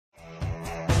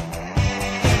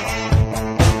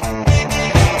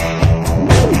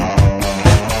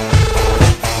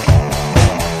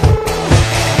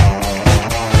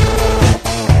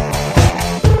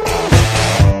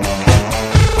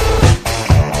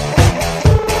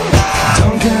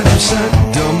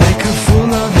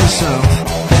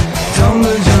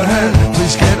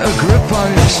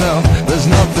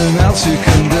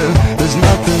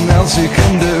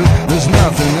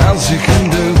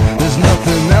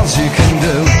things you can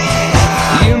do.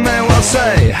 You may well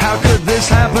say, how could this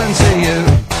happen to you?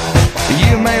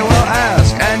 You may well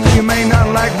ask, and you may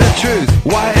not like the truth.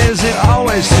 Why is it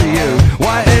always to you?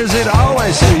 Why is it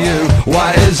always to you?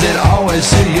 Why is it always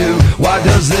to you? Why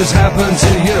does this happen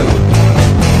to you?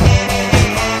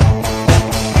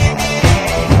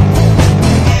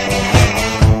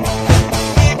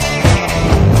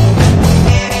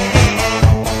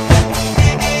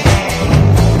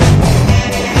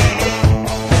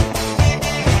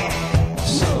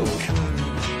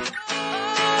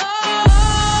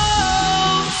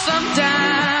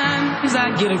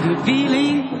 I get a good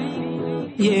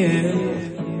feeling, yeah.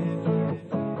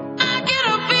 I get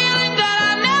a feeling that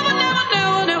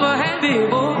I never had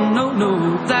before. No,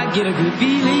 I get a good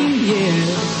feeling, yeah.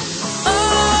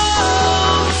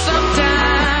 Oh,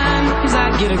 sometimes I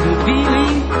get a good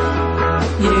feeling,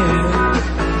 yeah.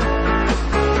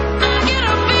 I get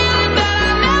a feeling that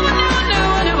I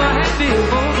never had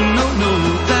before. No,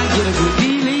 I get a good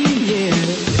feeling, yeah.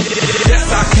 Yes,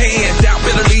 I can. Doubt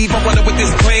better leave. I'm running with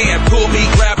this plan. Pull me,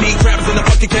 grab us in the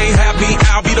bucket, can't have me.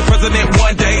 I'll be the president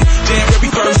one day.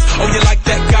 January 1st. Oh, you like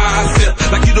that gossip?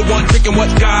 Like you the one drinking what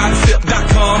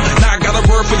gossip.com. Now I got a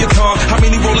word for your tongue. How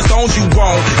many Rolling Stones you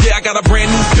want? Yeah, I got a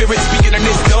brand new spirit speaking and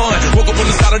it's done. Woke up on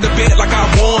the side of the bed like I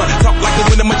won. Talk like the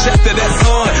wind in my chest to that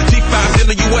sun. G5 in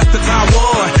the US to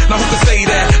Taiwan. Now who can say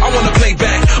that? I wanna play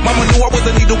back. Mama knew I was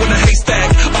a needle in a haystack.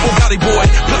 Oh, Gotti boy,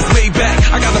 plus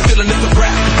Maybach. I got a feeling it's a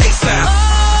rap. ASAP.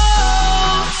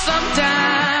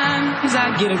 Sometimes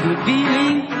I get a good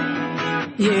feeling,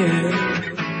 yeah.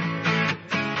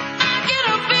 I get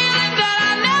a feeling that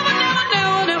I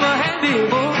never had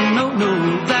before. No,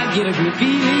 I get a good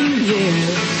feeling, yeah.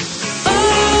 Oh,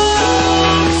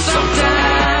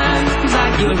 sometimes I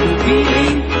get a good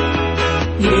feeling,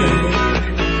 yeah.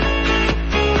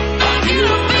 I get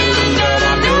a feeling that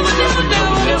I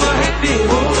never had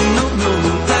before. No,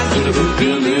 I get a good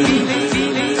feeling.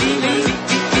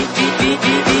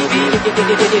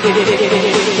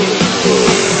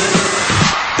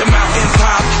 The mountains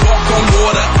high, walk on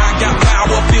water. I got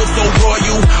power, feel so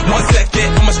royal. 1 second,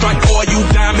 I'ma strike all you.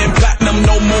 Diamond, platinum,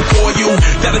 no more for you.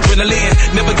 That adrenaline,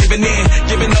 never giving in.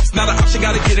 Giving up's not an option,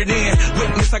 gotta get it in.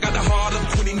 Witness, I got the heart of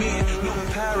 20 men. No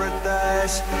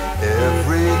paradise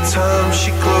every time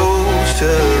she closed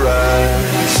her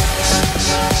eyes.